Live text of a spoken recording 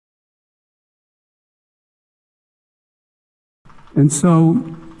And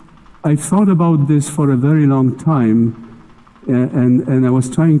so I thought about this for a very long time, and I was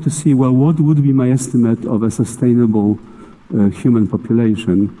trying to see, well, what would be my estimate of a sustainable human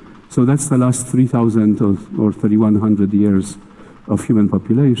population? So that's the last 3,000 or 3,100 years of human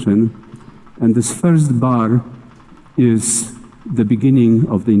population. And this first bar is the beginning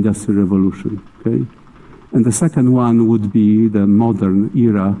of the Industrial Revolution, okay? And the second one would be the modern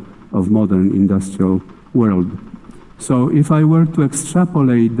era of modern industrial world. So if I were to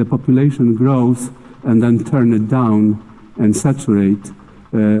extrapolate the population growth and then turn it down and saturate,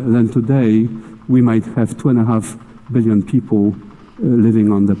 then today we might have 2.5 billion people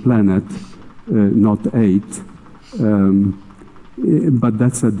living on the planet, not 8. But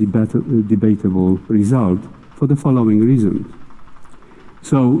that's a debatable result for the following reasons.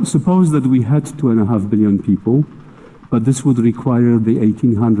 So suppose that we had 2.5 billion people, but this would require the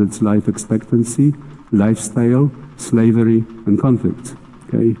 1800s life expectancy, lifestyle, slavery, and conflicts.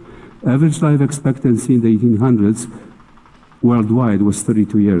 Okay? Average life expectancy in the 1800s worldwide was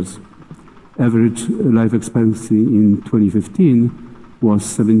 32 years. Average life expectancy in 2015 was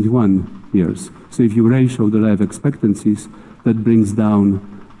 71 years. So if you ratio the life expectancies, that brings down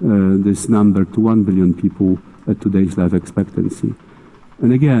this number to 1 billion people at today's life expectancy.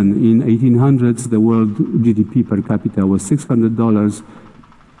 And again, in 1800s, the world GDP per capita was $600,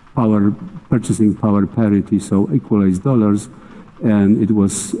 purchasing power parity, so equalized dollars, and it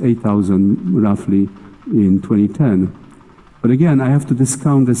was 8,000 roughly in 2010. But again, I have to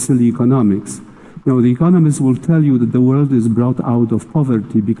discount the silly economics. You know, the economists will tell you that the world is brought out of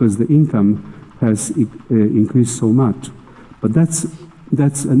poverty because the income has increased so much. But that's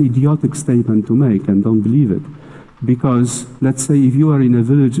an idiotic statement to make, and don't believe it. Because let's say if you are in a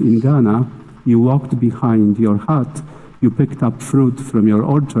village in Ghana, you walked behind your hut, you picked up fruit from your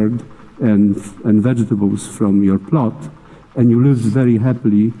orchard and vegetables from your plot, and you lived very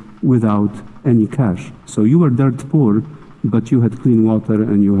happily without any cash. So you were dirt poor, but you had clean water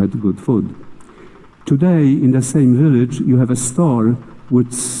and you had good food. Today, in the same village, you have a store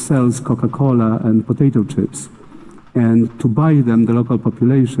which sells Coca-Cola and potato chips. And to buy them, the local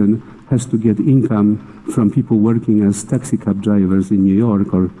population has to get income from people working as taxi cab drivers in New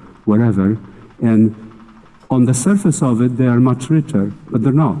York or wherever. And on the surface of it, they are much richer, but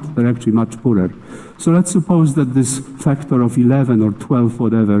they're not. They're actually much poorer. So let's suppose that this factor of 11 or 12,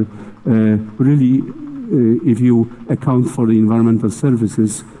 whatever, really, if you account for the environmental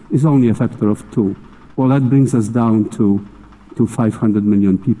services, is only a factor of 2. Well, that brings us down to 500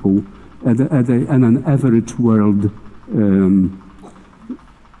 million people at an average world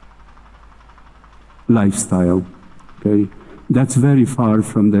lifestyle. Okay, that's very far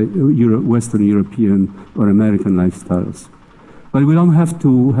from the Western European or American lifestyles. But we don't have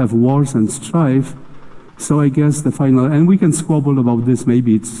to have wars and strife. So I guess the final, and we can squabble about this.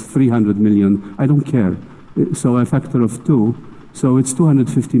 Maybe it's 300 million. I don't care. So a factor of 2. So it's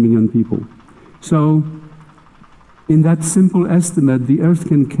 250 million people. So in that simple estimate, the Earth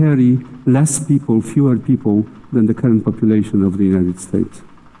can carry less people, fewer people than the current population of the United States.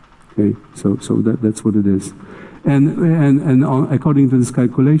 Okay, so that's what it is. And according to this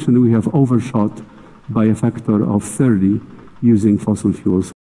calculation, we have overshot by a factor of 30 using fossil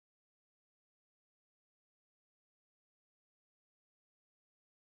fuels.